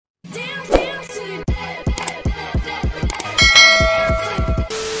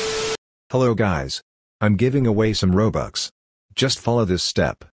Hello guys. I'm giving away some Robux. Just follow this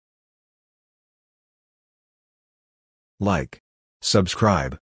step. Like,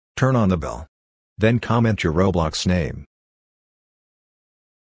 subscribe, turn on the bell. Then comment your Roblox name.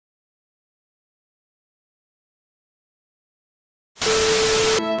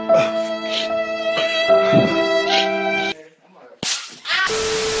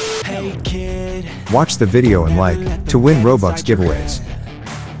 Hey kid, Watch the video and like to win Robux giveaways.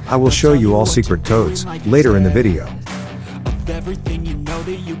 I will show you all secret codes later in the video. of everything you know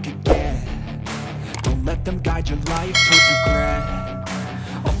that you could get. Don't let them guide your life towards regret.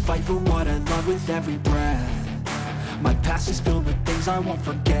 I'll fight for what I love with every breath. My past is filled with things I won't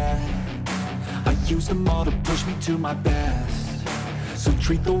forget. I use them all to push me to my best. So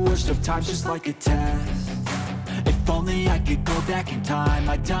treat the worst of times just like a test. If only I could go back in time,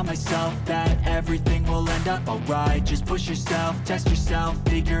 I'd tell myself that everything will end up alright. Just push yourself, test yourself,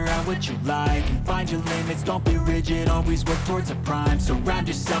 figure out what you like, and find your limits, don't be rigid, always work towards a prime. Surround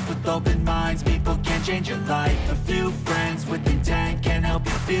yourself with open minds, people can change your life. A few friends with intent can help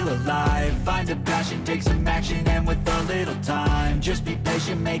you feel alive. Find a passion, take some action, and with a little time, just be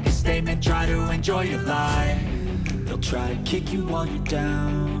patient, make a statement, try to enjoy your life. They'll try to kick you while you're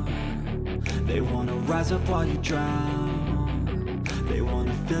down. They wanna rise up while you drown. They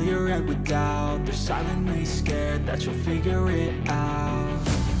wanna fill your head with doubt. They're silently scared that you'll figure it out.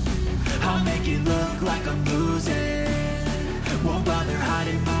 I'll make it look like I'm losing, won't bother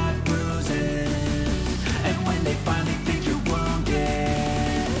hiding my bruises. And when they finally think you're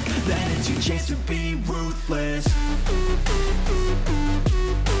wounded, then it's your chance to be ruthless.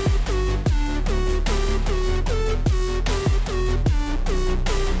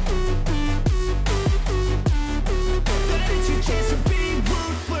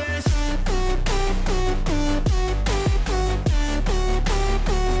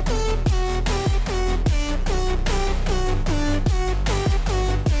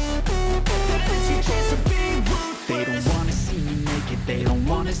 They don't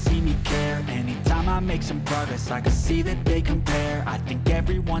wanna see me care. Anytime I make some progress, I can see that they compare. I think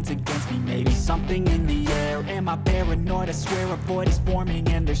everyone's against me, maybe something in the air. Am I paranoid? I swear a void is forming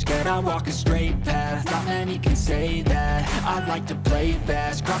and they're scared. I walk a straight path, not many can say that. I like to play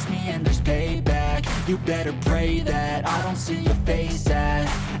fast, cross me and there's payback. You better pray that I don't see your face at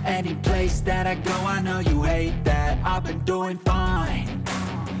any place that I go. I know you hate that. I've been doing fine,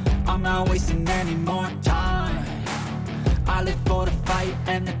 I'm not wasting any more time. I live for the fight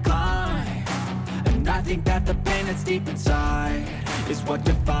and the climb, and I think that the pain that's deep inside is what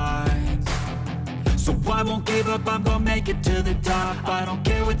defines. So I won't give up, I'm gonna make it to the top. I don't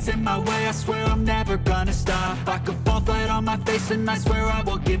care what's in my way, I swear I'm never gonna stop. I could fall flat on my face and I swear I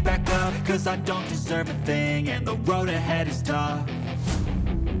will get back up, cause I don't deserve a thing and the road ahead is tough.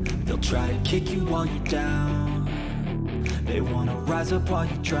 They'll try to kick you while you're down. They wanna rise up while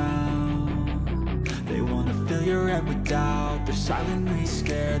you drown. They wanna fill your head with doubt. They're silently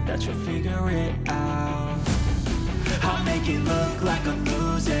scared that you'll figure it out. I'll make it look like I'm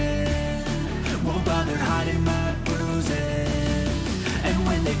losing, won't bother hiding my bruises. And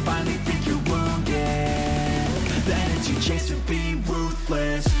when they finally think you're wounded, then it's your chance to be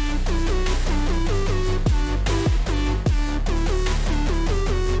ruthless.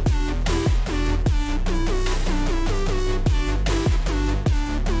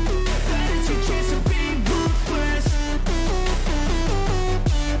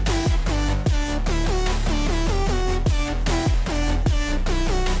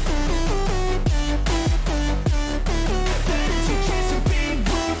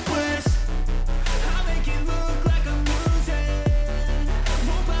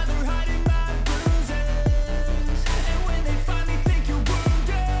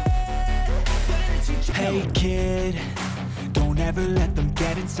 Hey kid, don't ever let them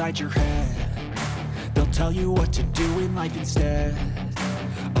get inside your head. They'll tell you what to do in life instead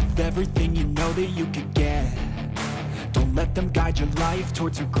of everything you know that you could get. Don't let them guide your life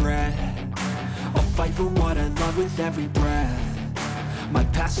towards regret. I'll fight for what I love with every breath. My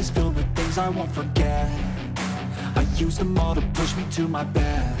past is filled with things I won't forget. I use them all to push me to my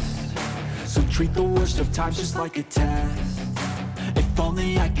best. So treat the worst of times just like a test. If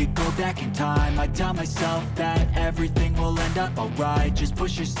only I could go back in time, I'd tell myself that everything will end up alright. Just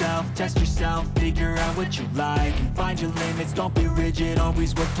push yourself, test yourself, figure out what you like, and find your limits, don't be rigid,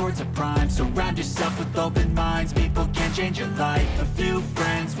 always work towards a prime. Surround yourself with open minds, people can change your life. A few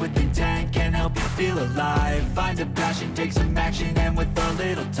friends with intent can help you feel alive. Find a passion, take some action, and with a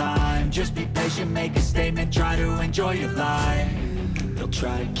little time, just be patient, make a statement, try to enjoy your life. They'll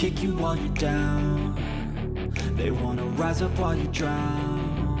try to kick you while you're down. They wanna rise up while you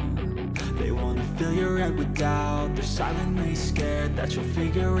drown. fill your head with doubt. They're silently scared that you'll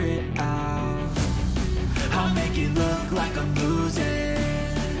figure it out. I'll make it look like I'm losing,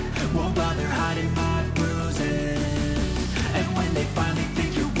 won't bother hiding my bruises. And when they finally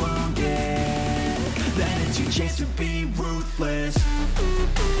think you're wounded, then it's your chance to be ruthless.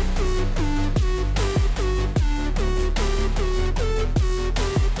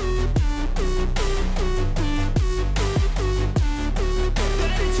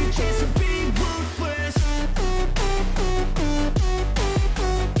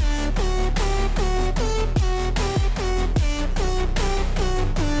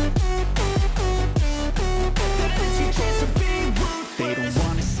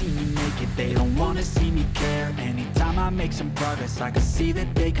 Make some progress, I can see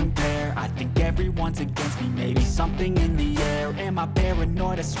that they compare. I think everyone's against me, maybe something in the air. Am I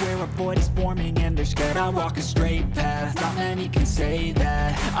paranoid? I swear a void is forming and they're scared. I walk a straight path, not many can say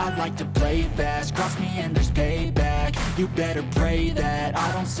that. I like to play fast, cross me and there's payback. You better pray that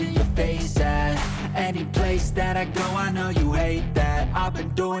I don't see your face at any place that I go. I know you hate that. I've been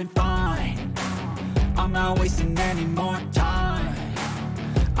doing fine, I'm not wasting any more time.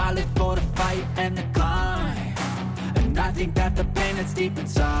 I live for the fight and the climb, and I think that the pain that's deep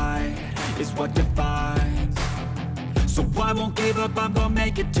inside is what defines. So I won't give up, I'm gonna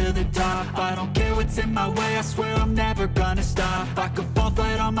make it to the top. I don't care what's in my way, I swear I'm never gonna stop. I could fall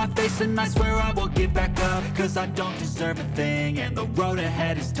flat on my face and I swear I will get back up, cause I don't deserve a thing and the road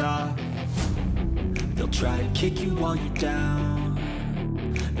ahead is tough. They'll try to kick you while you're down,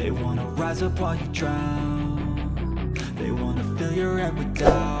 they wanna rise up while you drown. They wanna fill your head with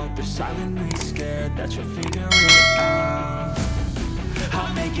doubt. They're silently scared that you'll figure it out.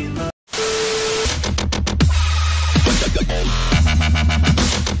 I'll make it look.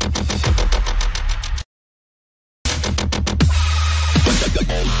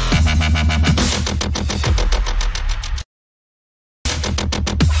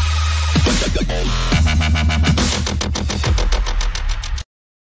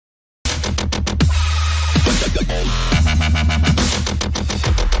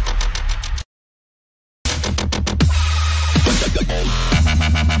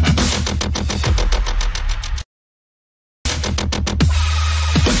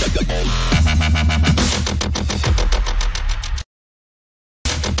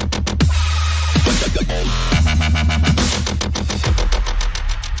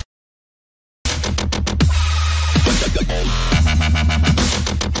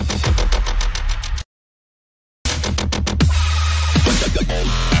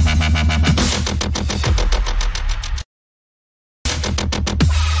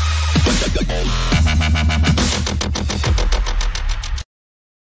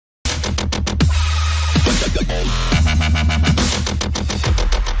 Hey.